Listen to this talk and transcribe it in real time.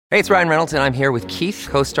Hey, it's Ryan Reynolds, and I'm here with Keith,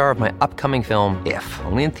 co-star of my upcoming film, If,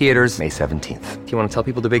 only in theaters May 17th. Do you want to tell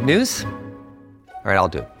people the big news? All right, I'll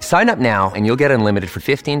do it. Sign up now and you'll get unlimited for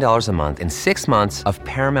 $15 a month and 6 months of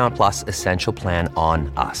Paramount Plus Essential Plan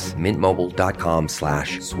on us.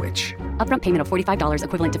 MintMobile.com/switch. Upfront payment of $45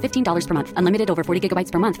 equivalent to $15 per month. Unlimited over 40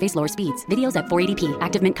 gigabytes per month. Face lower speeds. Videos at 480p.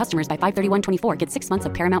 Active Mint customers by 531.24 get 6 months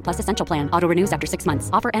of Paramount Plus Essential Plan. Auto renews after 6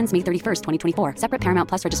 months. Offer ends May 31st, 2024. Separate Paramount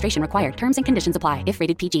Plus registration required. Terms and conditions apply if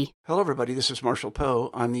rated PG. Hello, everybody. This is Marshall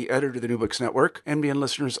Poe. I'm the editor of the New Books Network. NBN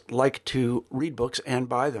listeners like to read books and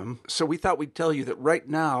buy them. So we thought we'd tell you that right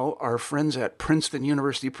now, our friends at Princeton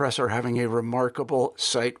University Press are having a remarkable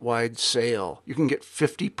site-wide sale. You can get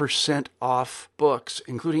 50% off books,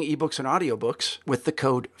 including ebooks and audiobooks, with the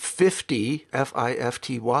code 50,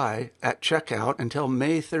 F-I-F-T-Y, at checkout until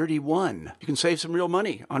May 31. You can save some real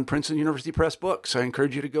money on Princeton University Press books. I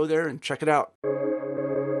encourage you to go there and check it out.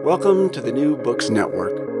 Welcome to the New Books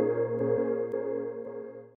Network.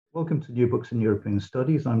 Welcome to New Books in European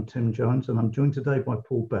Studies. I'm Tim Jones, and I'm joined today by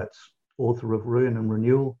Paul Betts, author of Ruin and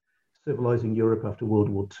Renewal, Civilising Europe After World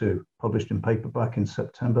War II, published in paperback in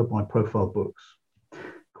September by Profile Books.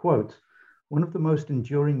 Quote, one of the most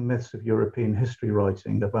enduring myths of European history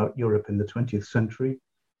writing about Europe in the 20th century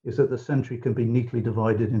is that the century can be neatly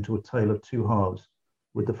divided into a tale of two halves,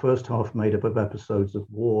 with the first half made up of episodes of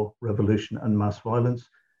war, revolution, and mass violence,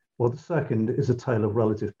 while the second is a tale of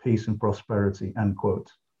relative peace and prosperity, end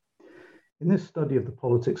quote. In this study of the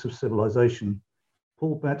politics of civilization,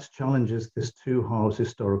 Paul Betts challenges this two halves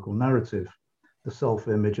historical narrative, the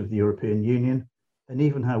self-image of the European Union, and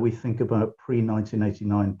even how we think about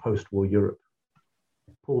pre-1989 post-war Europe.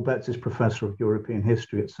 Paul Betts is Professor of European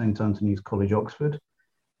History at St. Antony's College, Oxford.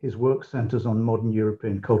 His work centers on modern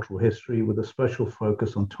European cultural history with a special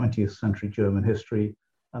focus on 20th century German history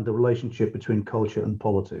and the relationship between culture and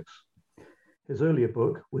politics. His earlier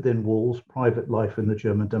book, Within Walls, Private Life in the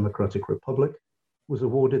German Democratic Republic, was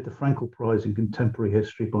awarded the Frankel Prize in Contemporary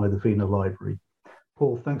History by the Wiener Library.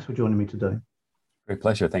 Paul, thanks for joining me today. Great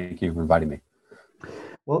pleasure. Thank you for inviting me.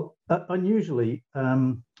 Well, unusually,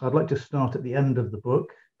 I'd like to start at the end of the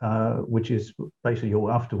book, which is basically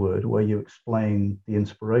your afterword, where you explain the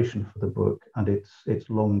inspiration for the book and its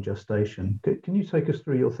long gestation. Can you take us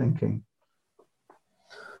through your thinking?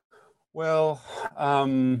 Well,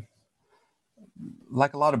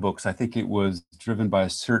 like a lot of books, I think it was driven by a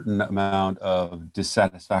certain amount of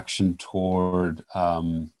dissatisfaction toward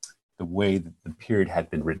the way that the period had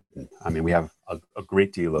been written. I mean, we have a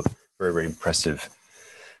great deal of very, very impressive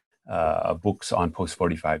books on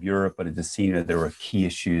post-45 Europe, but it just seemed that there were key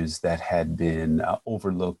issues that had been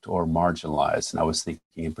overlooked or marginalized. And I was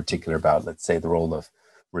thinking in particular about, let's say, the role of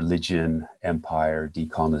religion, empire,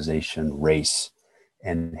 decolonization, race,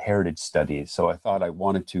 and heritage studies. So I thought I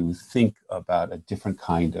wanted to think about a different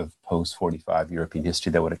kind of post-45 European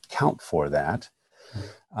history that would account for that.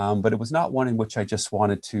 But it was not one in which I just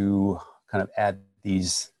wanted to kind of add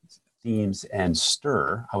these themes and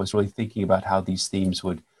stir. I was really thinking about how these themes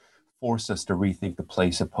would force us to rethink the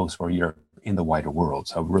place of post-war Europe in the wider world.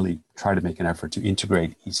 So I really try to make an effort to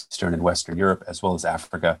integrate Eastern and Western Europe as well as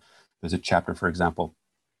Africa. There's a chapter, for example,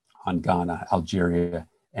 on Ghana, Algeria,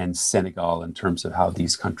 and Senegal in terms of how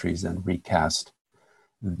these countries then recast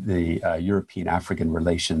the European-African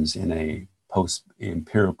relations in a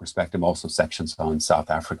post-imperial perspective, also sections on South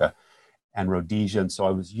Africa and Rhodesia. And so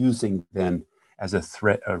I was using then as a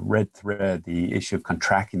red thread, the issue of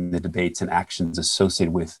contracting the debates and actions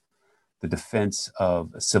associated with the defense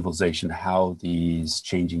of civilization, how these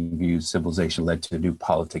changing views, civilization led to new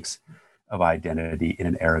politics of identity in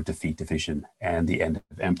an era of defeat, division, and the end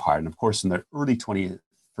of empire. And of course, in the early 21st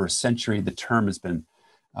century, the term has been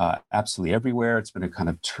absolutely everywhere. It's been a kind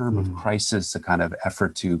of term of crisis, a kind of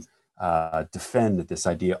effort to defend this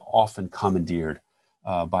idea, often commandeered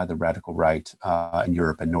by the radical right in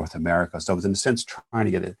Europe and North America. So I was, in a sense, trying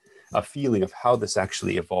to get a feeling of how this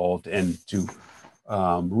actually evolved and to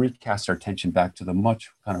recast our attention back to the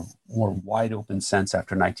much kind of more wide open sense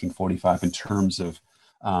after 1945 in terms of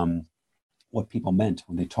what people meant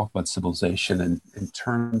when they talked about civilization, and in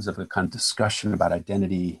terms of a kind of discussion about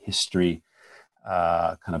identity, history,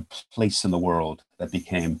 kind of place in the world that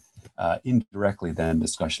became indirectly then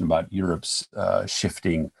discussion about Europe's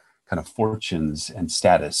shifting kind of fortunes and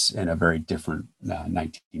status in a very different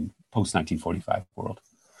post-1945 world.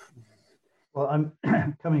 Well, I'm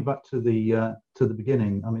coming back to the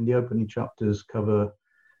beginning. I mean, the opening chapters cover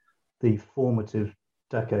the formative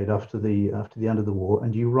decade after the end of the war,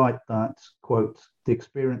 and you write that, quote, the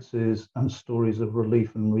experiences and stories of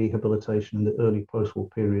relief and rehabilitation in the early post-war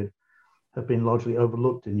period have been largely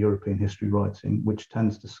overlooked in European history writing, which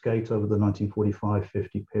tends to skate over the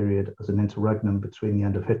 1945-50 period as an interregnum between the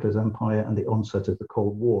end of Hitler's empire and the onset of the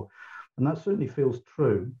Cold War. And that certainly feels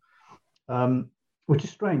true, which is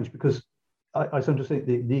strange because I sometimes think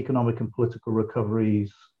the economic and political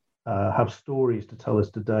recoveries have stories to tell us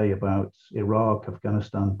today about Iraq,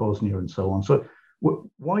 Afghanistan, Bosnia, and so on. So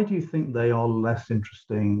why do you think they are less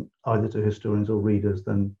interesting either to historians or readers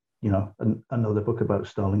than, another book about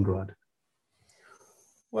Stalingrad?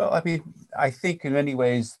 Well, I mean, I think in many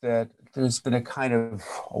ways that there's been a kind of,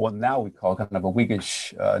 what now we call kind of a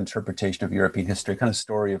Whiggish interpretation of European history, kind of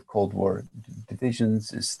story of Cold War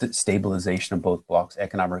divisions, stabilization of both blocs,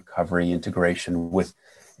 economic recovery, integration with,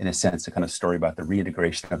 in a sense, a kind of story about the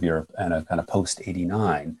reintegration of Europe and a kind of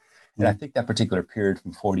post-89. And I think that particular period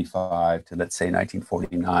from 45 to, let's say,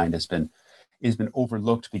 1949 has been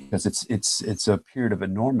overlooked because it's a period of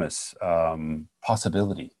enormous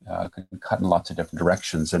possibility, can cut in lots of different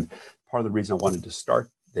directions. And part of the reason I wanted to start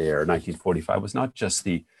there, 1945, was not just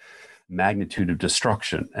the magnitude of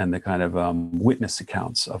destruction and the kind of witness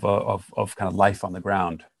accounts of kind of life on the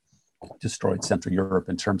ground, destroyed Central Europe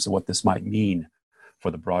in terms of what this might mean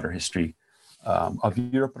for the broader history of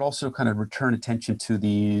Europe, but also kind of return attention to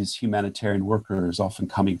these humanitarian workers often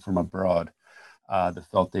coming from abroad that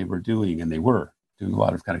felt they were doing, and they were doing a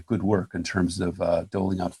lot of kind of good work in terms of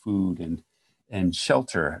doling out food and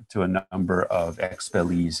shelter to a number of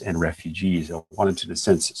expellees and refugees. I wanted to, in a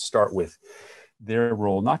sense, start with their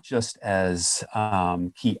role, not just as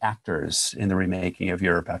key actors in the remaking of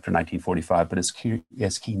Europe after 1945, but as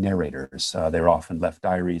key narrators. They were often left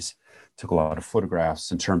diaries, took a lot of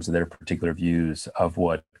photographs in terms of their particular views of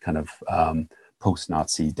what kind of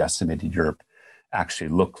post-Nazi decimated Europe actually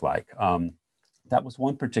looked like. That was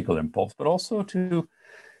one particular impulse, but also to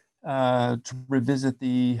revisit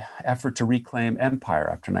the effort to reclaim empire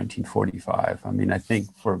after 1945. I mean, I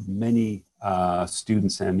think for many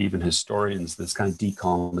students and even historians, this kind of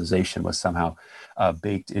decolonization was somehow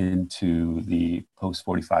baked into the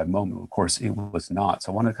post-45 moment. Of course, it was not.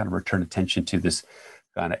 So I want to kind of return attention to this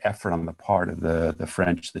kind of effort on the part of the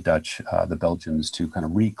French, the Dutch, the Belgians to kind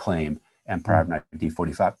of reclaim empire of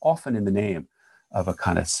 1945, often in the name of a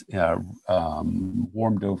kind of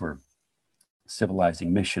warmed over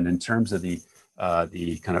civilizing mission in terms of the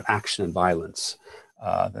kind of action and violence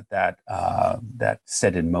that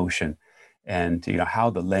set in motion, and how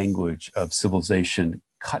the language of civilization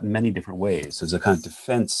cut in many different ways. There's a kind of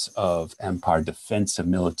defense of empire, defense of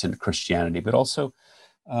militant Christianity, but also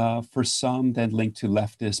for some then linked to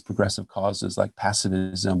leftist progressive causes like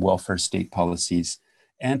pacifism, welfare state policies,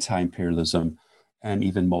 anti-imperialism, and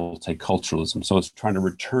even multiculturalism. So it's trying to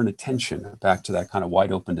return attention back to that kind of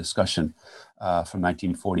wide open discussion from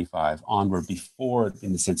 1945 onward, before,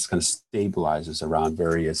 in a sense, kind of stabilizes around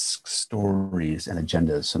various stories and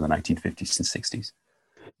agendas from the 1950s and 60s.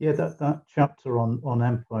 Yeah, that chapter on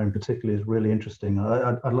empire in particular is really interesting.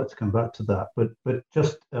 I'd like to come back to that, but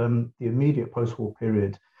just the immediate post-war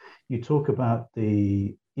period, you talk about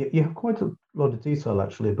you have quite a lot of detail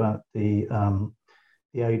actually about the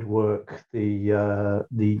aid work, the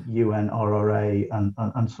UNRRA,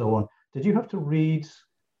 and so on. Did you have to read,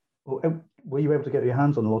 or were you able to get your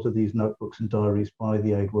hands on a lot of these notebooks and diaries by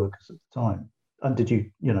the aid workers at the time? And did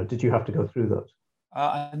you have to go through those?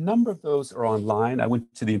 A number of those are online. I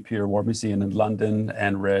went to the Imperial War Museum in London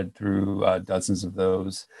and read through dozens of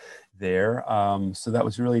those there. So that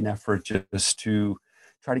was really an effort just to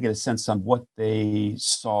try to get a sense on what they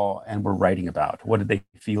saw and were writing about. What did they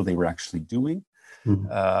feel they were actually doing?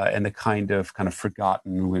 And the kind of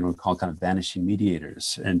forgotten, we would call kind of vanishing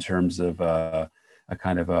mediators in terms of a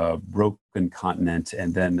kind of a broken continent,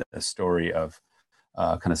 and then a story of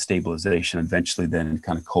kind of stabilization, eventually then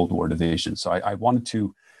kind of Cold War division. So I wanted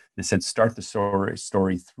to, in a sense, start the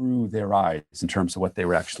story through their eyes in terms of what they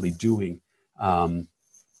were actually doing, and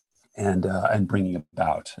bringing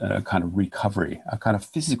about a kind of recovery, a kind of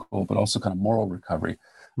physical, but also kind of moral recovery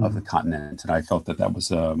of the continent. And I felt that was,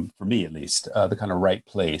 for me at least, the kind of right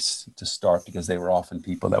place to start, because they were often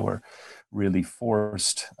people that were really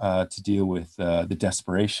forced to deal with the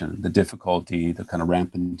desperation, the difficulty, the kind of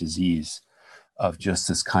rampant disease of just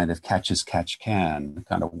this kind of catch as catch can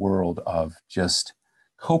kind of world of just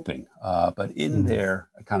coping. But in their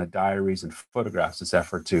kind of diaries and photographs, this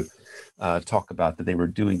effort to talk about that they were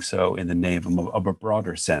doing so in the name of a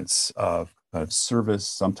broader sense of service,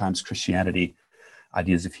 sometimes Christianity,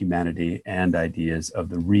 ideas of humanity, and ideas of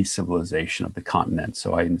the re-civilization of the continent.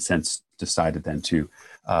 So I, in a sense, decided then to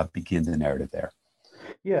begin the narrative there.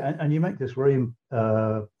 Yeah, and you make this very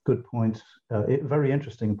good point, very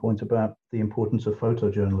interesting point about the importance of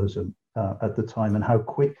photojournalism at the time, and how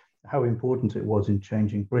quick how important it was in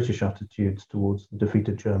changing British attitudes towards the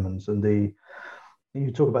defeated Germans. And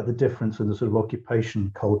you talk about the difference in the sort of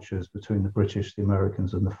occupation cultures between the British, the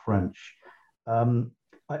Americans, and the French.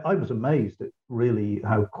 I was amazed at really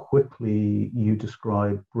how quickly you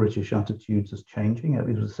describe British attitudes as changing. It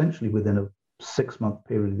was essentially within a 6-month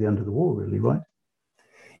period at the end of the war, really, right?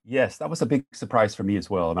 Yes, that was a big surprise for me as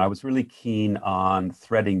well. And I was really keen on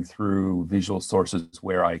threading through visual sources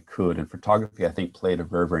where I could. And photography, I think, played a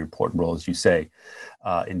very, very important role, as you say,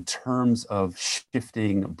 in terms of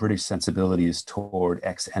shifting British sensibilities toward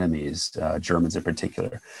ex-enemies, Germans in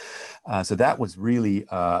particular. So that was really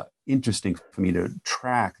interesting for me to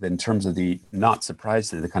track in terms of the, not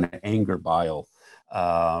surprisingly, the kind of anger, bile,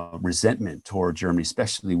 resentment toward Germany,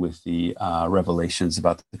 especially with the revelations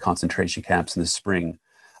about the concentration camps in the spring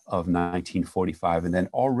of 1945. And then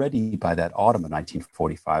already by that autumn of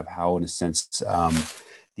 1945, how, in a sense,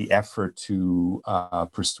 the effort to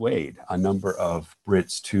persuade a number of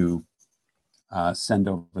Brits to send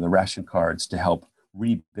over the ration cards to help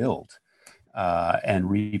rebuild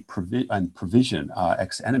and provision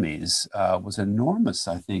ex-enemies was enormous,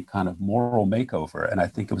 I think, kind of moral makeover. And I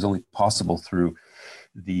think it was only possible through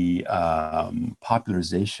the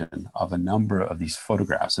popularization of a number of these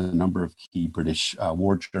photographs, a number of key British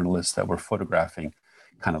war journalists that were photographing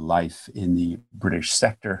kind of life in the British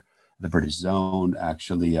sector, the British zone,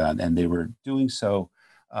 actually, and they were doing so.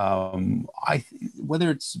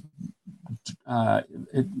 Whether it's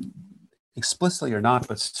explicitly or not,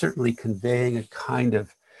 but certainly conveying a kind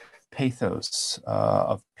of pathos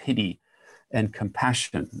of pity and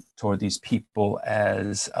compassion toward these people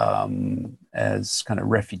as kind of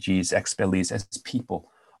refugees, expellees, as people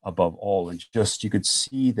above all. And just, you could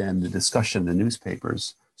see then the discussion, the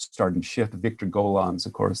newspapers starting to shift. Victor Golan's,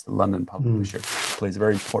 of course, the London publisher, plays a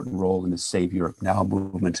very important role in the Save Europe Now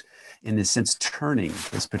movement, in this sense turning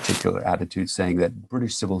this particular attitude, saying that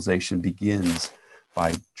British civilization begins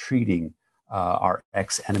by treating our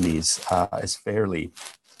ex-enemies as fairly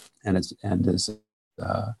and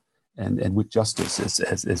with justice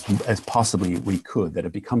as possibly we could, that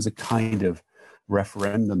it becomes a kind of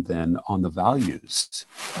referendum then on the values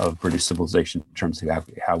of British civilization in terms of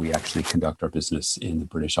how we actually conduct our business in the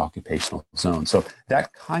British occupational zone. So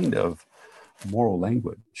that kind of moral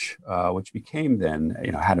language, which became then,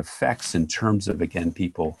 had effects in terms of, again,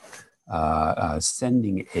 people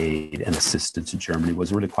sending aid and assistance to Germany,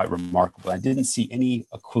 was really quite remarkable. I didn't see any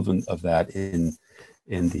equivalent of that in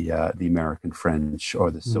the American, French,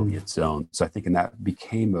 or the Soviet zone. So I think that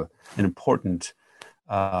became an important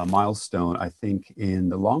milestone, I think, in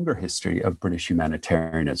the longer history of British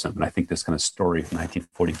humanitarianism. And I think this kind of story from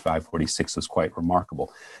 1945-46 was quite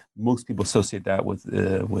remarkable. Most people associate that with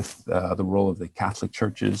the role of the Catholic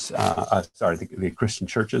churches, the Christian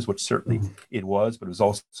churches, which certainly it was, but it was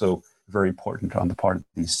also very important on the part of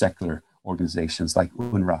these secular organizations like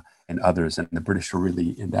UNRWA and others. And the British were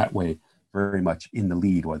really, in that way, very much in the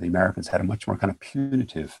lead, while the Americans had a much more kind of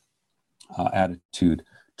punitive attitude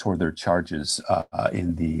toward their charges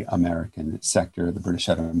in the American sector. The British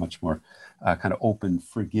had a much more kind of open,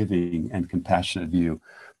 forgiving, and compassionate view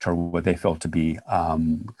toward what they felt to be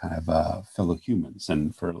fellow humans.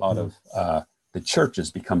 And for a lot of the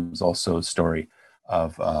churches, becomes also a story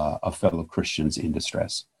of fellow Christians in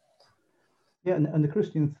distress. Yeah, and the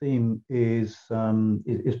Christian theme is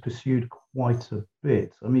pursued quite a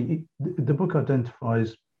bit. I mean, the book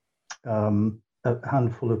identifies a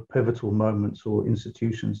handful of pivotal moments or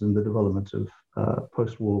institutions in the development of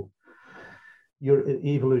post-war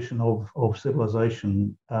evolution of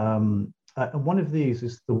civilization. And one of these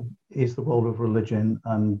is the role of religion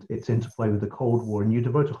and its interplay with the Cold War. And you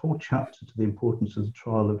devote a whole chapter to the importance of the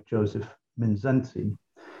trial of Joseph Mindszenty.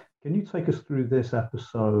 Can you take us through this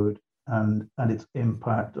episode and its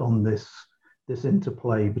impact on this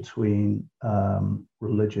interplay between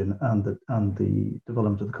religion and the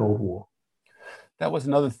development of the Cold War? That was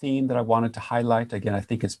another theme that I wanted to highlight. Again, I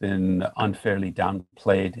think it's been unfairly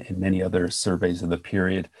downplayed in many other surveys of the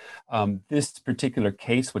period. This particular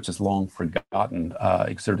case, which is long forgotten,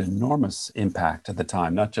 exerted enormous impact at the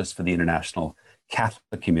time, not just for the international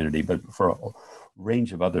Catholic community, but for a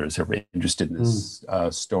range of others who were interested in this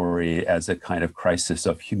story as a kind of crisis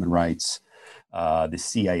of human rights. The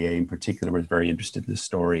CIA in particular was very interested in this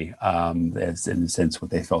story, as in a sense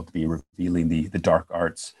what they felt to be revealing the dark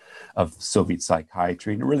arts of Soviet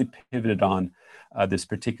psychiatry. And it really pivoted on this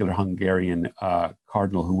particular Hungarian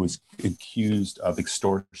cardinal who was accused of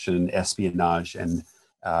extortion, espionage, and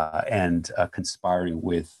conspiring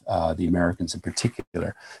with the Americans in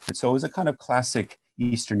particular. And so it was a kind of classic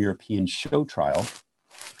Eastern European show trial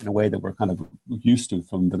in a way that we're kind of used to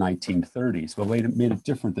from the 1930s. But what made it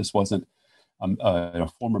different, this wasn't a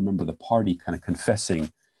former member of the party kind of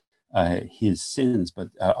confessing his sins, but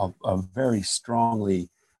a very strongly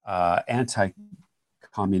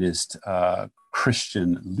anti-communist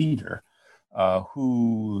Christian leader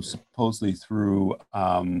who supposedly through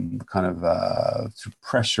through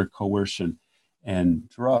pressure, coercion, and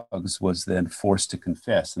drugs was then forced to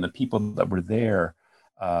confess. And the people that were there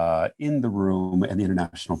in the room and the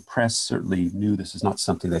international press certainly knew this is not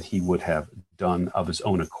something that he would have done of his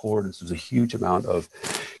own accord. This was a huge amount of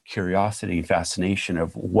curiosity and fascination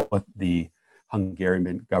of what the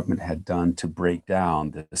Hungarian government had done to break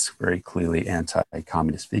down this very clearly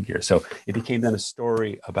anti-communist figure. So it became then a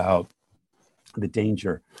story about the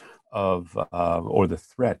danger of or the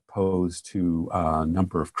threat posed to a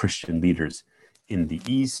number of Christian leaders in the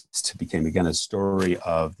East. It became again a story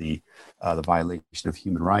of the violation of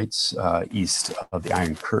human rights east of the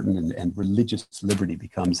Iron Curtain, and religious liberty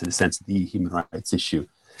becomes, in a sense, the human rights issue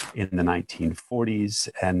in the 1940s.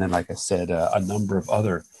 And then, like I said, a number of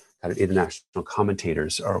other kind of international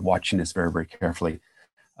commentators are watching this very, very carefully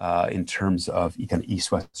in terms of kind of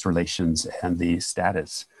East-West relations and the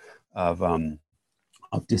status of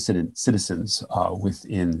dissident citizens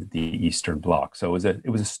within the Eastern Bloc. So it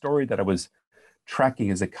was a story that I was tracking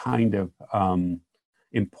as a kind of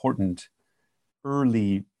important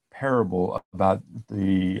early parable about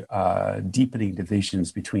the deepening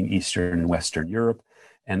divisions between Eastern and Western Europe.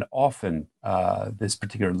 And often this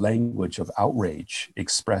particular language of outrage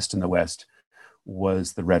expressed in the West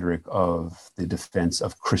was the rhetoric of the defense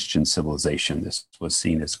of Christian civilization. This was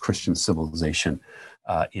seen as Christian civilization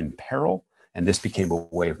in peril. And this became a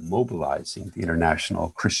way of mobilizing the international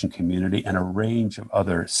Christian community and a range of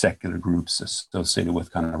other secular groups associated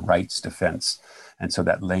with kind of rights defense. And so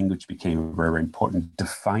that language became a very important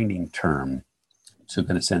defining term to,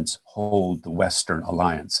 in a sense, hold the Western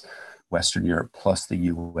alliance, Western Europe plus the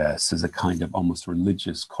US, as a kind of almost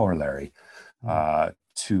religious corollary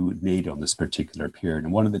to NATO in this particular period.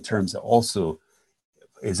 And one of the terms that also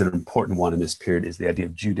is an important one in this period is the idea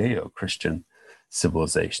of Judeo-Christian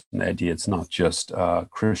civilization. The idea it's not just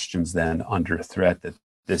Christians then under threat, that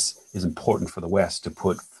this is important for the West to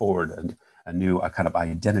put forward a new kind of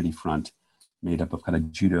identity front made up of kind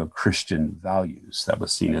of Judeo-Christian values that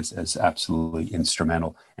was seen as absolutely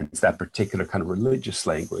instrumental. And it's that particular kind of religious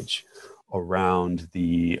language around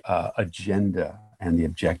the agenda and the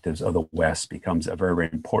objectives of the West becomes a very, very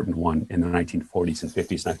important one in the 1940s and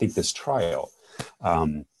 50s. And I think this trial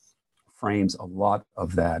frames a lot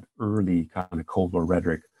of that early kind of Cold War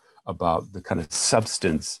rhetoric about the kind of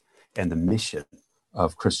substance and the mission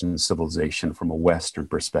of Christian civilization from a Western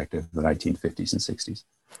perspective in the 1950s and 60s.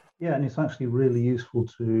 Yeah, and it's actually really useful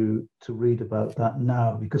to read about that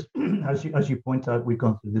now, because as you point out, we've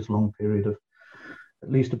gone through this long period of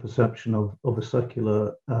at least a perception of a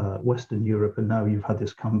secular Western Europe, and now you've had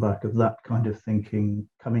this comeback of that kind of thinking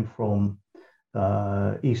coming from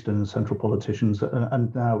Eastern and Central politicians,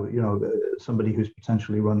 and now somebody who's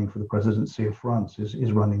potentially running for the presidency of France is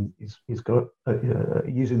using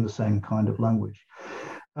the same kind of language.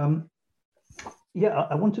 I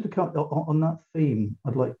wanted to come on that theme.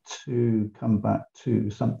 I'd like to come back to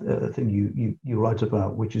something you write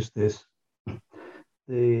about, which is this.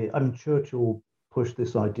 Churchill pushed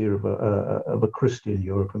this idea of a Christian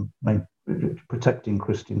Europe and protecting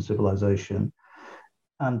Christian civilization,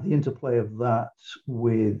 and the interplay of that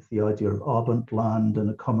with the idea of Abendland and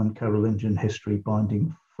a common Carolingian history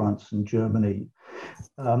binding France and Germany.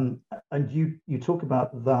 And you talk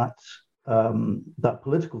about that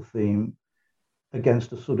political theme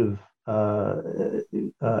against a sort of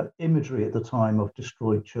imagery at the time of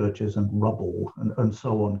destroyed churches and rubble and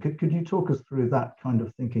so on. Could you talk us through that kind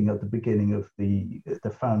of thinking at the beginning of the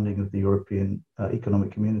founding of the European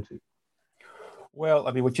Economic Community? Well,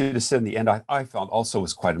 I mean, what you just said in the end, I found also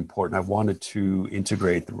was quite important. I wanted to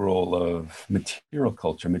integrate the role of material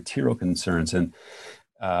culture, material concerns, and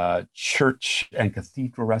church and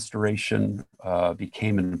cathedral restoration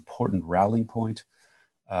became an important rallying point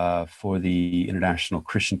for the international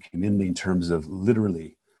Christian community in terms of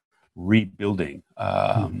literally rebuilding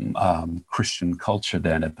Christian culture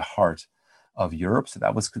then at the heart of Europe. So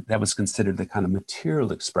that was considered the kind of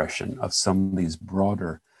material expression of some of these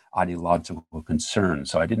broader ideological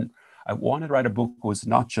concerns. So I wanted to write a book that was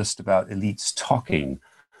not just about elites talking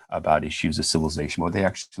about issues of civilization, what they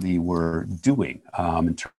actually were doing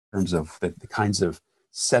in terms of the kinds of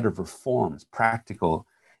set of reforms, practical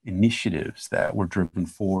initiatives that were driven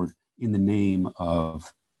forward in the name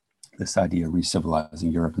of this idea of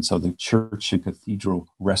re-civilizing Europe. And so the church and cathedral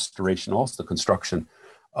restoration, also the construction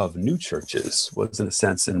of new churches was, in a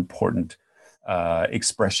sense, an important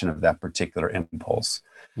expression of that particular impulse.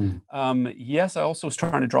 Yes, I also was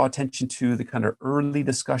trying to draw attention to the kind of early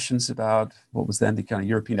discussions about what was then the kind of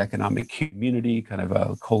European Economic Community, kind of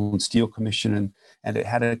a coal and steel commission, and it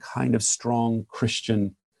had a kind of strong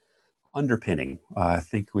Christian underpinning. I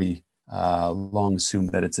think we long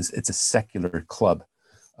assumed that it's a secular club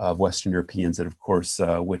of Western Europeans that, of course,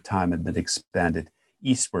 with time had been expanded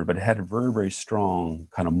eastward, but it had a very, very strong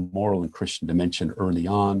kind of moral and Christian dimension early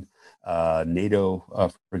on. NATO,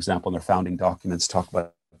 for example, in their founding documents talk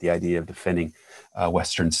about the idea of defending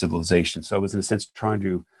Western civilization. So I was, in a sense, trying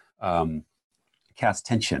to cast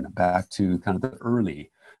tension back to kind of the early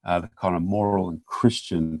the kind of moral and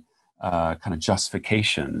Christian kind of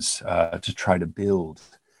justifications to try to build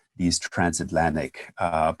these transatlantic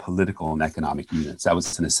political and economic units. That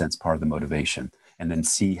was, in a sense, part of the motivation. And then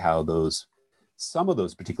see how some of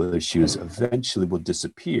those particular issues eventually will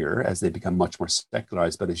disappear as they become much more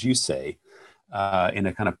secularized. But as you say, in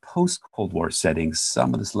a kind of post-Cold War setting,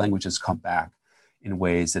 some of this language has come back in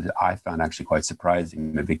ways that I found actually quite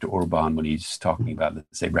surprising. Viktor Orban, when he's talking about,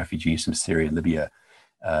 let's say, refugees from Syria and Libya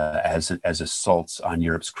as assaults on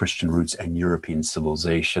Europe's Christian roots and European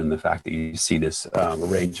civilization, the fact that you see this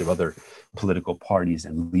range of other political parties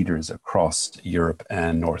and leaders across Europe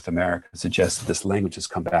and North America suggests that this language has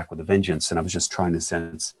come back with a vengeance. And I was just trying to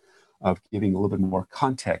sense of giving a little bit more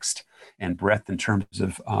context and breadth in terms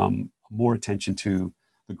of more attention to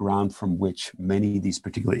the ground from which many of these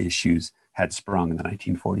particular issues had sprung in the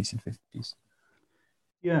 1940s and 50s.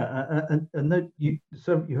 Yeah, and then you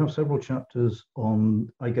have several chapters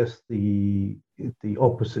on, I guess, the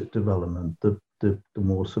opposite development, the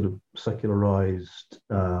more sort of secularized,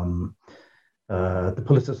 the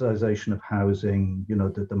politicization of housing,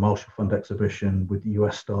 the Marshall Fund exhibition with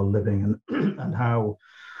US style living, and how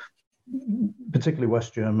particularly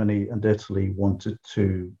West Germany and Italy wanted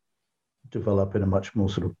to develop in a much more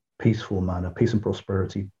sort of peaceful manner. Peace and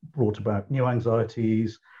prosperity brought about new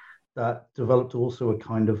anxieties that developed also a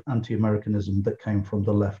kind of anti-Americanism that came from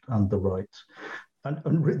the left and the right.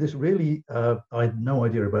 And this really, I had no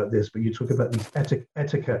idea about this, but you talk about these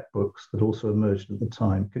etiquette books that also emerged at the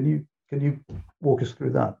time. Can you walk us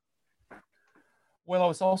through that? Well, I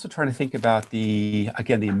was also trying to think about the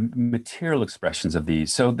material expressions of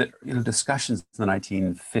these. So the discussions in the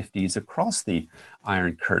 1950s across the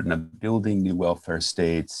Iron Curtain of building new welfare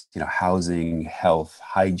states, housing, health,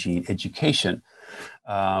 hygiene, education,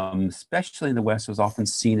 especially in the West, was often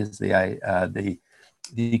seen as the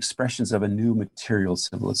expressions of a new material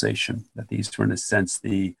civilization. That these were, in a sense,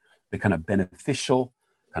 the kind of beneficial,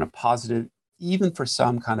 kind of positive, even for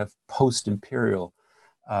some kind of post-imperial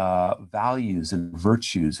values and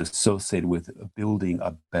virtues associated with building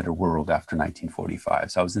a better world after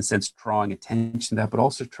 1945. So I was, in a sense, drawing attention to that, but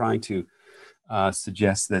also trying to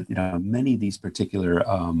suggest that many of these particular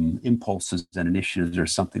impulses and initiatives are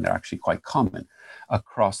something that are actually quite common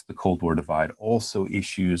across the Cold War divide. Also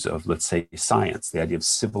issues of, let's say, science, the idea of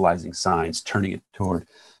civilizing science, turning it toward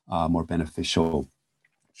more beneficial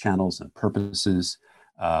channels and purposes.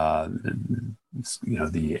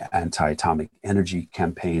 The anti-atomic energy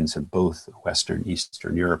campaigns in both Western and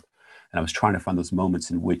Eastern Europe. And I was trying to find those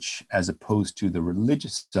moments in which, as opposed to the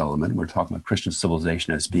religious element, we're talking about Christian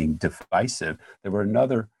civilization as being divisive, there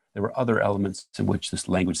were other elements in which this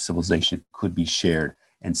language civilization could be shared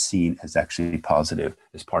and seen as actually positive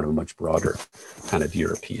as part of a much broader kind of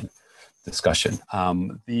European discussion.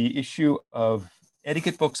 The issue of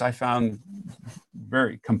etiquette books I found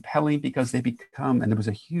very compelling because they become, and there was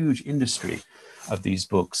a huge industry of these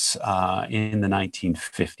books in the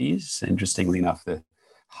 1950s. Interestingly enough, the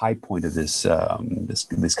high point of this kind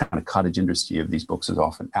of cottage industry of these books is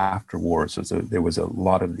often after war. So there was a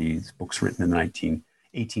lot of these books written in the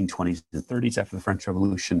 1820s and 30s after the French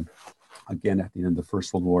Revolution, again at the end of the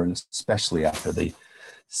First World War, and especially after the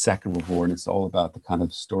Second World War. And it's all about the kind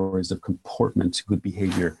of stories of comportment, good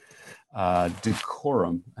behavior,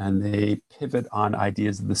 decorum, and they pivot on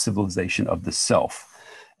ideas of the civilization of the self.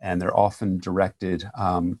 And they're often directed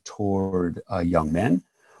toward young men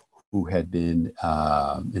who had been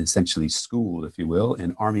essentially schooled, if you will,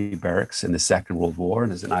 in army barracks in the Second World War.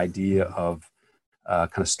 And there's an idea of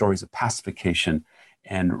kind of stories of pacification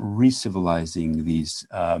and re-civilizing these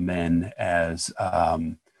men as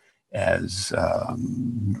kind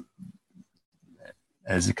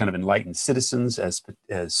of enlightened citizens, as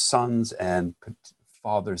sons and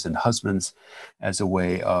fathers and husbands, as a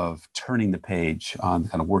way of turning the page on the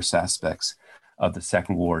kind of worst aspects of the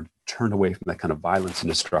Second War, turn away from that kind of violence and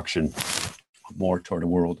destruction, more toward a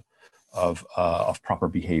world of proper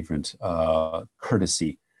behavior and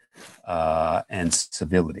courtesy and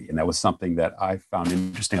civility. And that was something that I found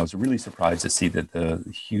interesting. I was really surprised to see that the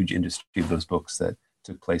huge industry of those books that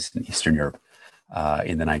took place in Eastern Europe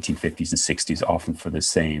in the 1950s and 60s, often for the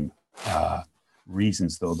same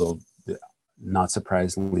reasons, though not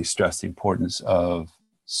surprisingly stress the importance of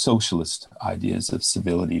socialist ideas of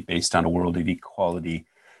civility based on a world of equality,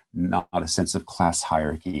 not a sense of class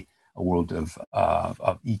hierarchy, a world of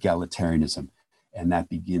egalitarianism. And that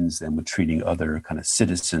begins then with treating other kind of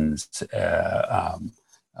citizens,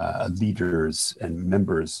 leaders and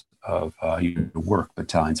members of work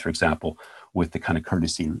battalions, for example, with the kind of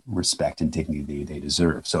courtesy, respect, and dignity they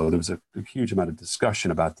deserve. So there was a huge amount of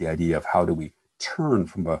discussion about the idea of how do we turn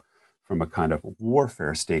from a kind of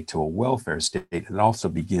warfare state to a welfare state. And it also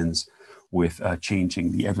begins with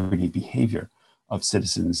changing the everyday behavior of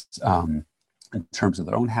citizens in terms of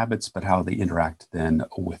their own habits, but how they interact then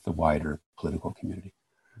with the wider political community.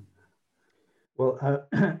 Well,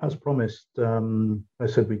 as promised, I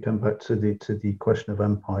said we come back to the question of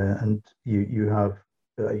empire, and you have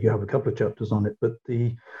a couple of chapters on it. But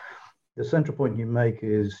the central point you make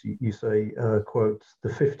is you say, quote, the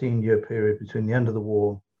 15-year period between the end of the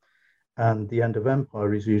war and the end of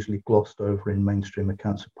empire is usually glossed over in mainstream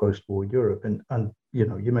accounts of post-war Europe, and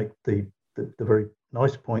you make the very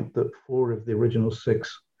nice point that 4 of the original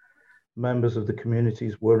 6 members of the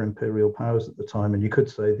communities were imperial powers at the time, and you could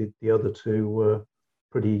say the other 2 were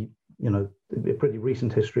pretty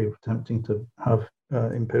recent history of attempting to have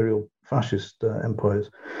imperial fascist empires.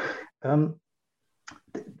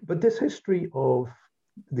 But this history of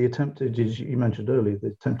the attempted, as you mentioned earlier, the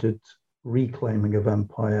attempted reclaiming of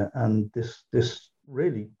empire, and this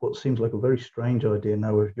really what seems like a very strange idea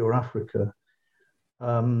now of your Africa,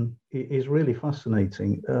 is really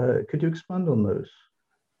fascinating. Could you expand on those?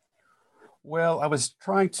 Well, I was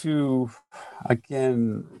trying to,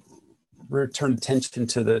 again, return attention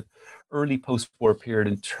to the early post-war period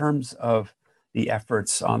in terms of the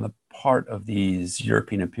efforts on the part of these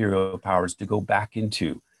European imperial powers to go back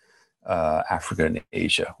into Africa and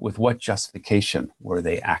Asia. With what justification were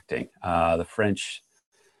they acting? The French,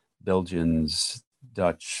 Belgians,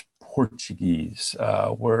 Dutch, Portuguese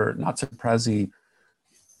were not surprisingly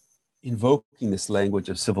invoking this language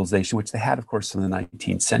of civilization, which they had, of course, in the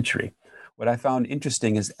 19th century. What I found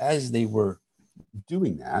interesting is as they were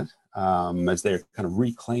doing that, as they're kind of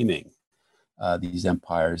reclaiming these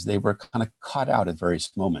empires, they were kind of caught out at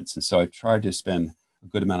various moments. And so I tried to spend a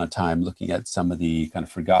good amount of time looking at some of the kind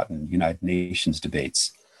of forgotten United Nations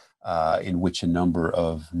debates in which a number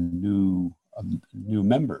of new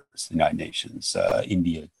members of the United Nations,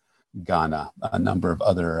 India, Ghana, a number of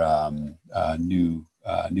other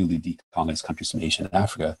newly decolonized countries from Asia and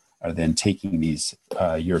Africa are then taking these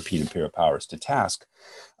European imperial powers to task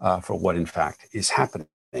for what in fact is happening.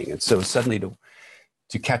 And so suddenly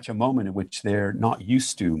to catch a moment in which they're not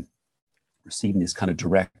used to receiving this kind of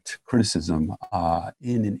direct criticism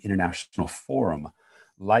in an international forum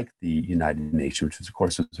like the United Nations, which of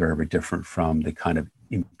course was very, very different from the kind of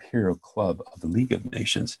imperial club of the League of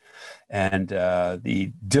Nations, and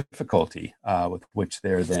the difficulty with which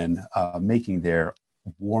they're then making their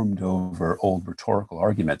warmed over old rhetorical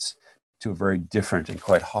arguments to a very different and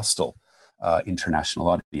quite hostile international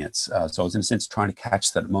audience. So I was in a sense trying to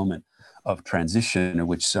catch that moment of transition in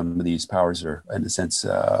which some of these powers are in a sense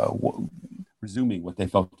resuming what they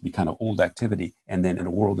felt to be kind of old activity, and then in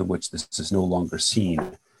a world in which this is no longer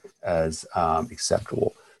seen as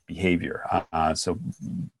acceptable behavior. So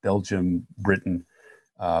Belgium, Britain,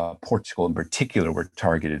 Portugal in particular were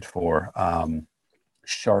targeted for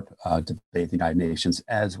sharp debate in the United Nations,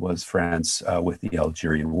 as was France with the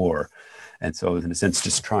Algerian War. And so in a sense,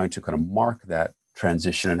 just trying to kind of mark that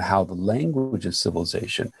transition and how the language of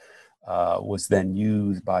civilization was then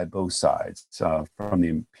used by both sides, from the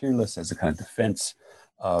imperialists as a kind of defense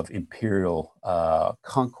of imperial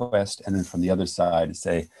conquest, and then from the other side to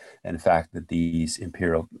say, in fact, that these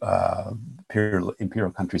imperial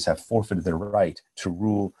countries have forfeited their right to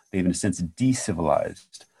rule. They've, in a sense,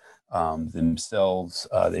 decivilized themselves.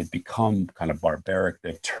 They've become kind of barbaric.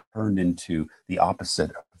 They've turned into the opposite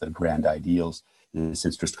of the grand ideals, in a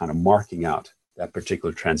sense, just kind of marking out that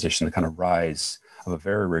particular transition, the kind of rise of a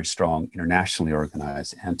very, very strong, internationally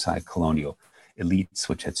organized anti-colonial elites,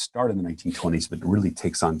 which had started in the 1920s, but really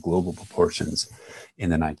takes on global proportions in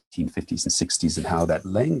the 1950s and 60s, and how that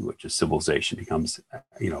language of civilization becomes,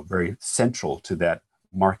 very central to that,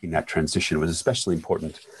 marking that transition. It was especially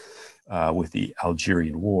important with the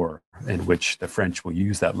Algerian War, in which the French will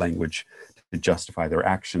use that language to justify their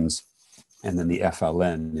actions, and then the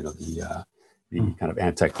FLN, the kind of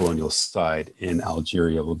anti-colonial side in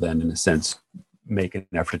Algeria will then, in a sense, make an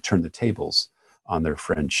effort to turn the tables on their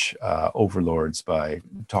French overlords by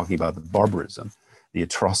talking about the barbarism, the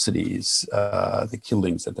atrocities, the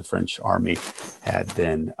killings that the French army had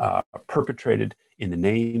then perpetrated in the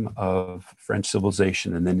name of French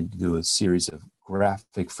civilization, and then to do a series of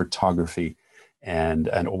graphic photography and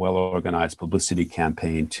a well-organized publicity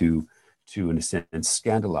campaign to in a sense,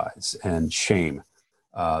 scandalize and shame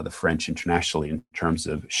the French internationally in terms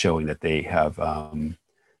of showing that they have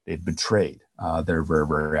they've betrayed their very,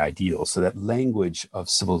 very ideals. So that language of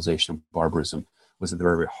civilization and barbarism was at the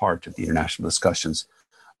very heart of the international discussions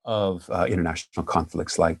of international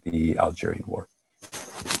conflicts like the Algerian War.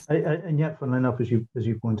 And yet, funnily enough, as you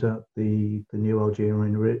point out, the new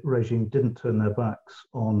Algerian regime didn't turn their backs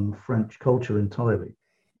on French culture entirely.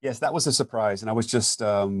 Yes, that was a surprise. And I was just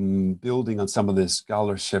building on some of this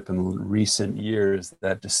scholarship in recent years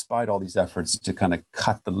that despite all these efforts to kind of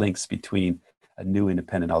cut the links between a new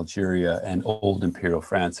independent Algeria and old imperial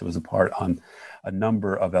France, it was apart on a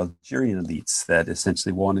number of Algerian elites that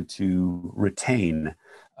essentially wanted to retain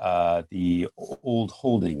the old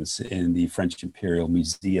holdings in the French imperial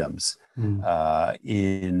museums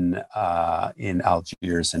in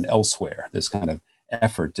Algiers and elsewhere. This kind of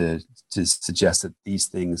effort to suggest that these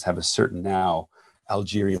things have a certain now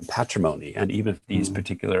Algerian patrimony. And even if these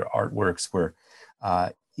particular artworks were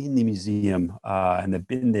in the museum and have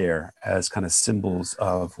been there as kind of symbols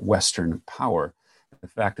of Western power, the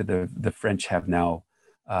fact that the French have now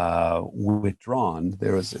withdrawn,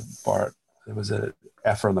 there was an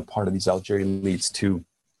effort on the part of these Algerian elites to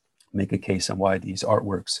make a case on why these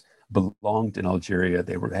artworks belonged in Algeria.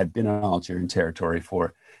 They had been on Algerian territory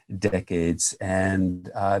for decades, and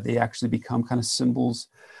they actually become kind of symbols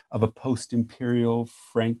of a post-imperial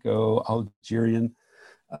Franco-Algerian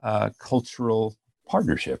cultural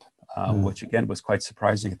partnership, which again was quite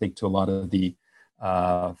surprising, I think, to a lot of the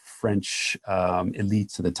French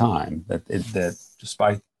elites at the time, that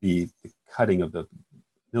despite the cutting of the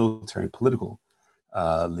military and political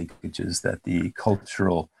linkages, that the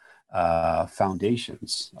cultural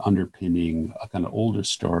foundations underpinning a kind of older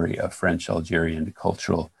story of French-Algerian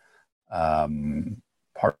cultural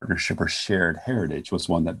partnership or shared heritage was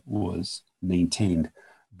one that was maintained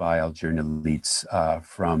by Algerian elites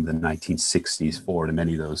from the 1960s forward, and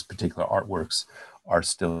many of those particular artworks are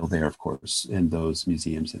still there, of course, in those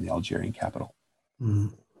museums in the Algerian capital.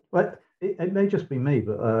 But it may just be me,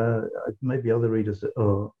 but maybe other readers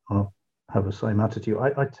have the same attitude.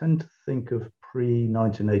 I tend to think of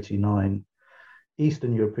pre-1989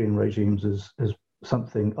 Eastern European regimes as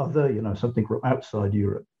something other, something from outside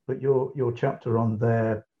Europe. But your chapter on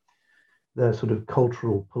their sort of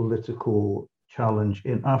cultural, political challenge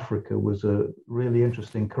in Africa was a really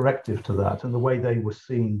interesting corrective to that, and the way they were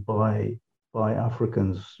seen by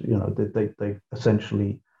Africans. They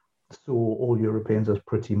essentially saw all Europeans as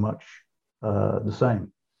pretty much the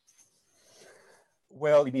same.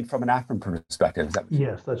 Well, you mean from an African perspective?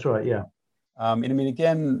 Yes, that's right. Yeah. And I mean,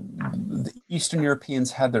 again, the Eastern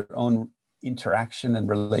Europeans had their own interaction and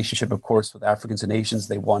relationship, of course, with Africans and Asians.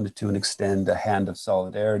 They wanted to extend a hand of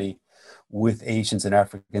solidarity with Asians and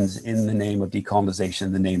Africans in the name of decolonization,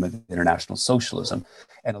 in the name of international socialism.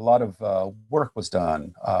 And a lot of work was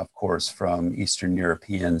done, of course, from Eastern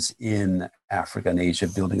Europeans in Africa and Asia,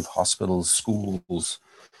 building of hospitals, schools,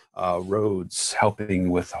 roads, helping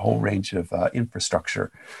with a whole range of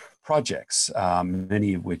infrastructure projects,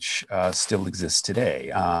 many of which still exist today.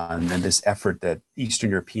 And then this effort that Eastern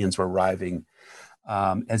Europeans were arriving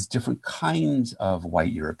as different kinds of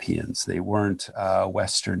white Europeans. They weren't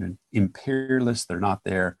Western imperialists. They're not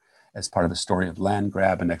there as part of a story of land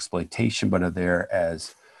grab and exploitation, but are there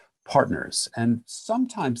as partners. And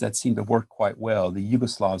sometimes that seemed to work quite well. The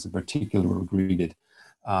Yugoslavs in particular were greeted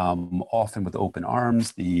often with open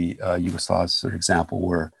arms. The Yugoslavs, for example,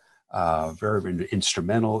 were very, very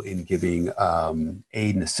instrumental in giving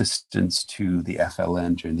aid and assistance to the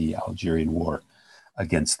FLN during the Algerian War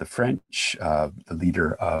against the French. The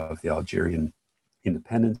leader of the Algerian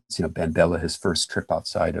independence, Ben Bella, his first trip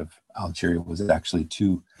outside of Algeria was actually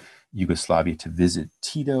to Yugoslavia to visit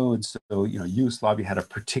Tito. And so, Yugoslavia had a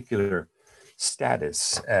particular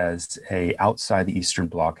status as outside the Eastern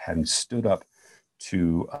Bloc, having stood up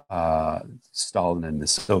to Stalin and the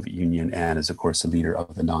Soviet Union, and as, of course, the leader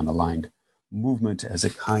of the non-aligned movement, as a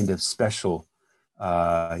kind of special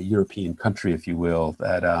European country, if you will,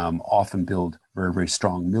 that often build very, very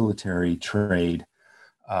strong military, trade,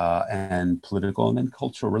 and political and then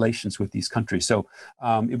cultural relations with these countries. So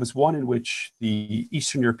it was one in which the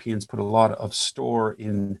Eastern Europeans put a lot of store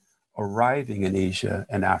in arriving in Asia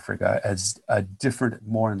and Africa as a different,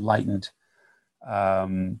 more enlightened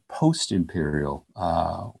post-imperial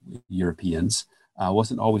Europeans,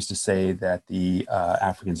 wasn't always to say that the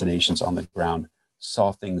Africans and Asians on the ground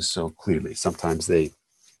saw things so clearly. Sometimes they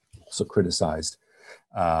also criticized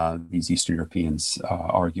these Eastern Europeans,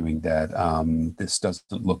 arguing that this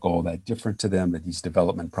doesn't look all that different to them, that these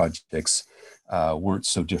development projects weren't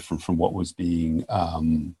so different from what was being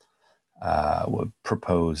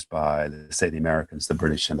proposed by, say, the Americans, the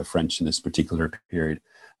British, and the French in this particular period.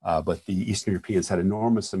 But the Eastern Europeans had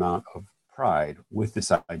enormous amount of pride with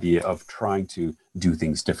this idea of trying to do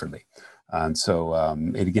things differently. And so,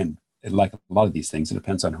 like a lot of these things, it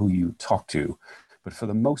depends on who you talk to. But for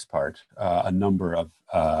the most part, a number of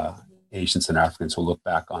Asians and Africans will look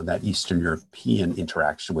back on that Eastern European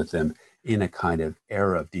interaction with them in a kind of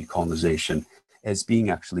era of decolonization as being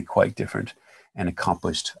actually quite different, and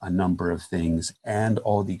accomplished a number of things. And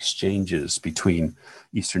all the exchanges between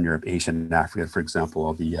Eastern Europe, Asia, and Africa, for example,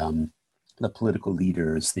 all the political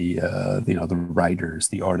leaders, the writers,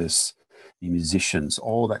 the artists, the musicians,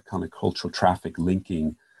 all that kind of cultural traffic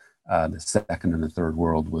linking the second and the third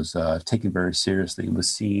world was taken very seriously and was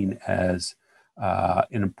seen as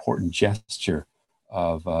an important gesture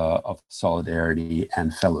of solidarity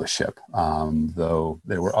and fellowship. Though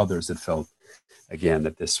there were others that felt, again,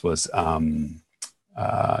 that this was kind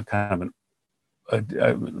of a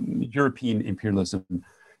European imperialism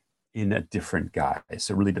in a different guise.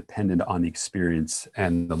 So really dependent on the experience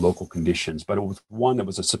and the local conditions. But it was one that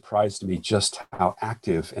was a surprise to me, just how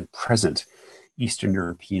active and present Eastern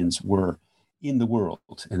Europeans were in the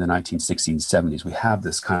world in the 1960s and 70s. We have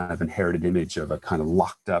this kind of inherited image of a kind of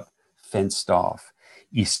locked up, fenced off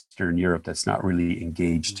Eastern Europe that's not really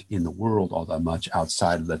engaged in the world all that much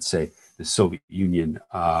outside of, let's say, the Soviet Union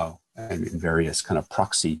and in various kind of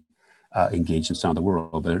proxy engagements around the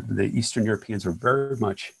world. But the Eastern Europeans are very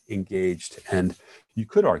much engaged, and you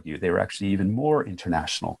could argue they were actually even more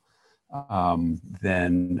international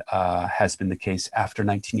than has been the case after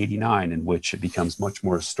 1989, in which it becomes much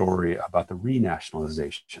more a story about the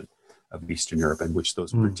renationalization of Eastern Europe, in which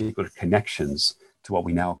those particular connections to what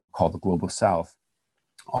we now call the global South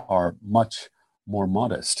are much more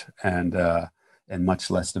modest and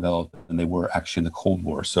much less developed than they were actually in the Cold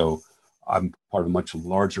War. So I'm part of a much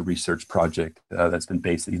larger research project that's been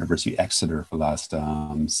based at the University of Exeter for the last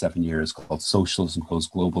 7 years, called Socialism Goes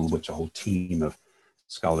Global, in which a whole team of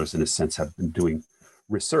scholars, in a sense, have been doing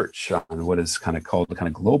research on what is kind of called the kind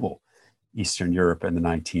of global Eastern Europe in the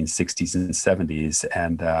 1960s and 70s.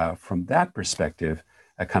 And from that perspective,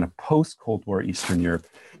 a kind of post-Cold War Eastern Europe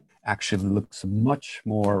actually looks much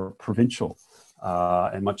more provincial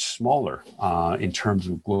and much smaller in terms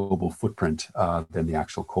of global footprint than the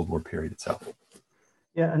actual Cold War period itself.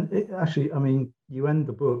 Yeah, and actually, I mean, you end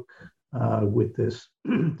the book with this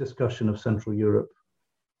discussion of Central Europe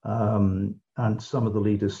and some of the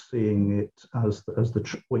leaders seeing it as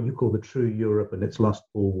what you call the true Europe and its last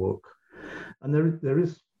bulwark. And there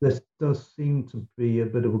does seem to be a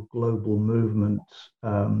bit of a global movement,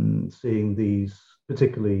 seeing these,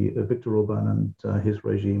 particularly Viktor Orban and his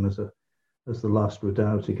regime, as the last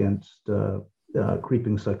redoubt against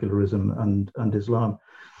creeping secularism and Islam.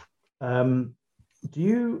 Do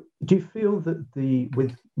you feel that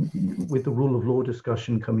with the rule of law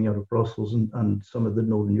discussion coming out of Brussels and some of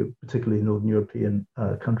the particularly Northern European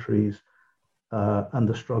countries, and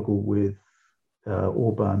the struggle with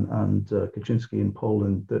Orban and Kaczynski in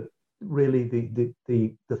Poland, that really the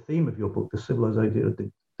theme of your book,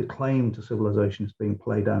 the claim to civilization, is being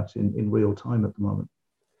played out in real time at the moment?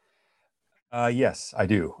 Yes, I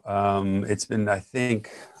do. It's been, I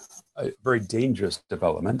think, a very dangerous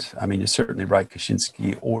development. I mean, you're certainly right,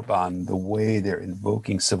 Kaczynski, Orban, the way they're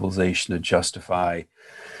invoking civilization to justify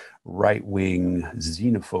right-wing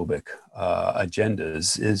xenophobic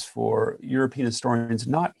agendas is, for European historians,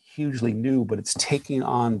 not hugely new, but it's taking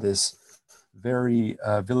on this very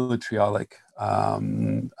vitriolic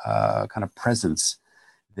kind of presence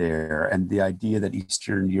there. And the idea that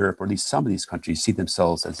Eastern Europe, or at least some of these countries, see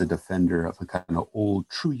themselves as a defender of a kind of old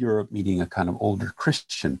true Europe, meaning a kind of older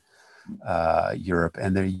Christian Europe.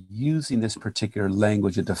 And they're using this particular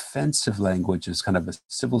language, a defensive language, as kind of a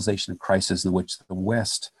civilization crisis in which the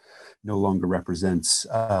West no longer represents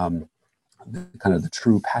kind of the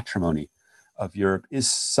true patrimony of Europe,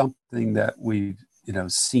 is something that we've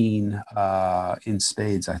seen in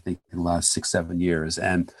spades, I think, in the last 6-7 years.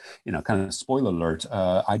 And, kind of spoiler alert,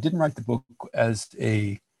 I didn't write the book as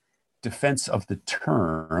a defense of the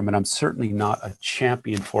term, and I'm certainly not a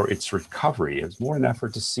champion for its recovery. It was more an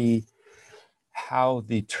effort to see how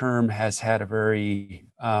the term has had a very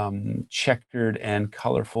checkered and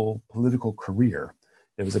colorful political career.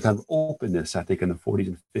 There was a kind of openness, I think, in the 40s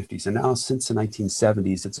and 50s. And now, since the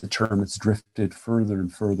 1970s, it's a term that's drifted further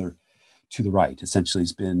and further to the right. Essentially,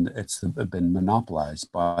 it's been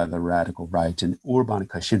monopolized by the radical right, and Orban and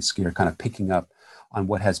Kaczynski are kind of picking up on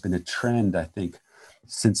what has been a trend, I think,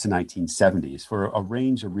 since the 1970s. For a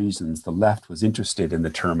range of reasons, the left was interested in the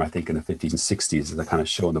term, I think, in the 50s and 60s, as I kind of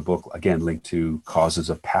show in the book, again, linked to causes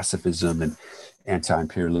of pacifism and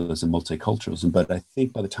anti-imperialism, multiculturalism. But I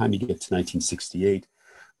think by the time you get to 1968,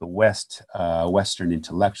 the Western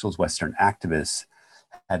intellectuals, Western activists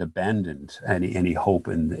had abandoned any hope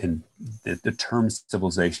in the term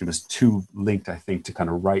civilization. It was too linked, I think, to kind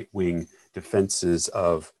of right-wing defenses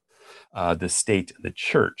of the state and the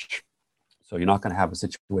church. So you're not going to have a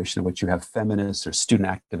situation in which you have feminists or student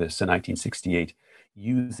activists in 1968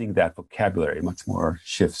 using that vocabulary. Much more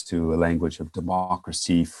shifts to a language of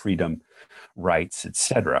democracy, freedom, rights,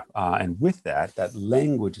 etc. And with that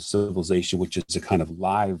language of civilization, which is a kind of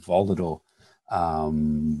live, volatile,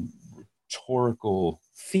 rhetorical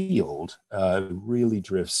field, really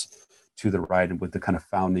drifts to the right. And with the kind of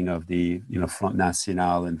founding of the Front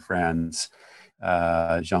National in France,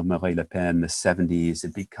 Jean-Marie Le Pen in the 70s,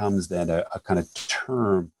 it becomes then a kind of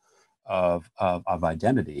term of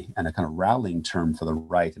identity and a kind of rallying term for the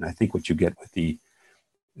right. And I think what you get with the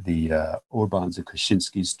Orbans and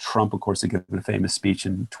Kaczynskis, Trump, of course, had given a famous speech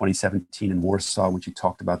in 2017 in Warsaw, which he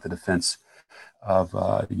talked about the defense of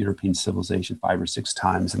European civilization 5 or 6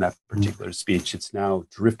 times in that particular speech. It's now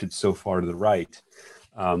drifted so far to the right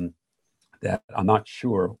that I'm not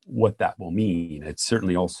sure what that will mean. It's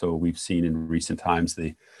certainly also, we've seen in recent times,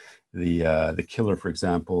 the killer, for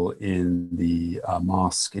example, in the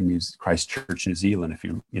mosque in Christchurch, New Zealand. If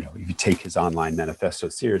you take his online manifesto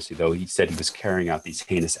seriously, though, he said he was carrying out these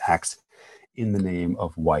heinous acts in the name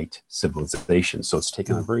of white civilization. So it's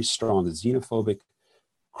taken a very strong xenophobic,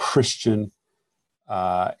 Christian,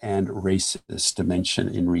 and racist dimension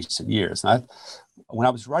in recent years. And when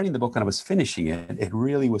I was writing the book and I was finishing it, it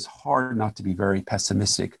really was hard not to be very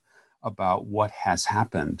pessimistic about what has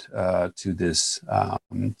happened to this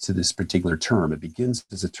particular term. It begins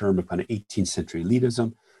as a term of kind of 18th century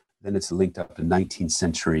elitism, then it's linked up to 19th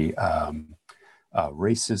century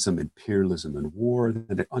racism, imperialism, and war.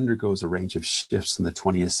 Then it undergoes a range of shifts in the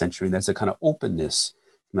 20th century, and there's a kind of openness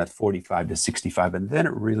from that 45 to 65, and then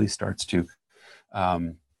it really starts to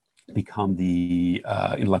become the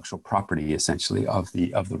intellectual property, essentially, of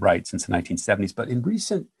the right since the 1970s. But in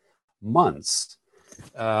recent months,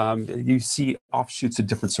 you see offshoots of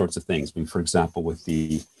different sorts of things. I mean, for example, with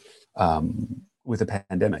the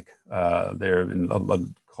pandemic, there have been a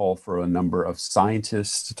call for a number of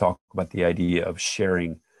scientists to talk about the idea of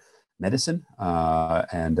sharing medicine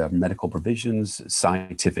and medical provisions,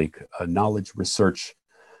 scientific knowledge, research,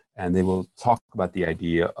 and they will talk about the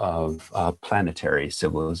idea of planetary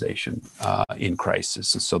civilization in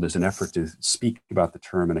crisis. And so there's an effort to speak about the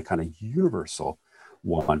term in a kind of universal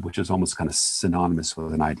one, which is almost kind of synonymous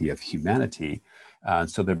with an idea of humanity.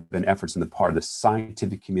 So there have been efforts on the part of the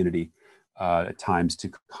scientific community at times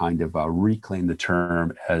to kind of reclaim the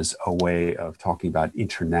term as a way of talking about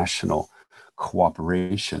international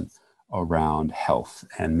cooperation around health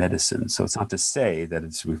and medicine. So it's not to say that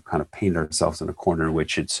we've kind of painted ourselves in a corner in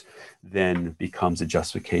which it's then becomes a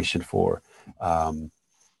justification for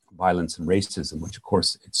violence and racism, which of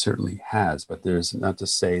course it certainly has, but there's not to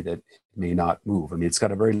say that it may not move. I mean, it's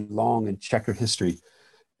got a very long and checkered history.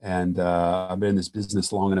 And I've been in this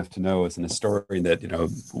business long enough to know as an historian that,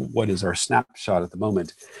 what is our snapshot at the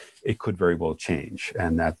moment, it could very well change.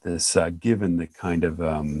 And that this, given the kind of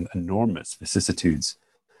enormous vicissitudes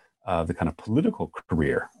of the kind of political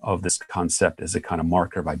career of this concept as a kind of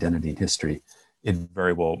marker of identity and history, it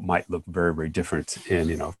very well might look very, very different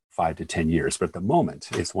in, 5 to 10 years. But at the moment,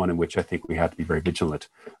 it's one in which I think we have to be very vigilant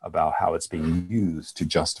about how it's being used to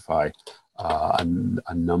justify a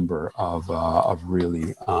number of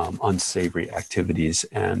really unsavory activities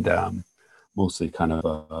and mostly kind of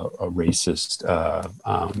a racist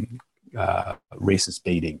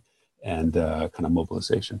baiting and kind of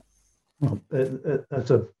mobilization. Well,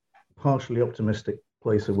 that's a partially optimistic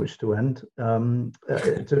place at which to end. To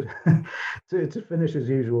finish, as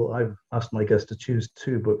usual, I've asked my guests to choose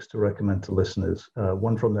 2 books to recommend to listeners,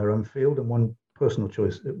 one from their own field and one personal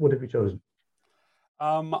choice. What have you chosen?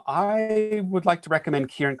 I would like to recommend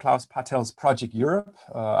Kieran Klaus Patel's Project Europe,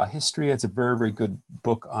 a history. It's a very, very good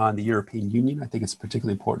book on the European Union. I think it's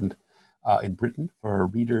particularly important in Britain for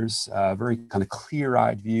readers, a very kind of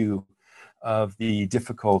clear-eyed view of the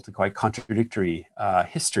difficult and quite contradictory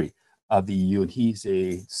history of the EU. And he's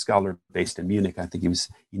a scholar based in Munich. I think you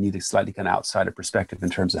need a slightly kind of outsider perspective in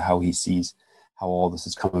terms of how he sees how all this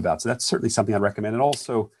has come about. So that's certainly something I'd recommend. And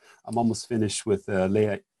also, I'm almost finished with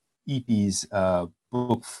Leah Epe's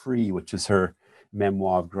book Free, which is her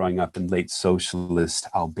memoir of growing up in late socialist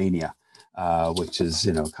Albania, which is,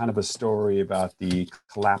 kind of a story about the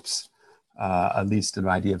collapse, at least an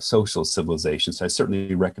idea of social civilization. So I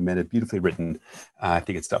certainly recommend it. Beautifully written. I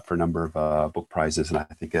think it's up for a number of book prizes, and I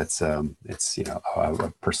think it's a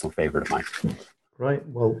personal favorite of mine. Right.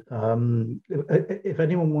 Well, if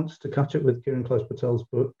anyone wants to catch up with Kieran Klaus Patel's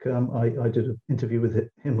book, I did an interview with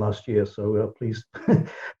him last year, so please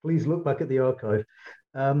please look back at the archive.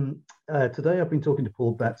 Today I've been talking to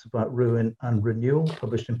Paul Betts about Ruin and Renewal,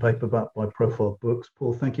 published in paperback by Profile Books.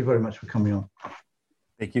 Paul, thank you very much for coming on.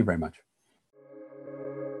 Thank you very much.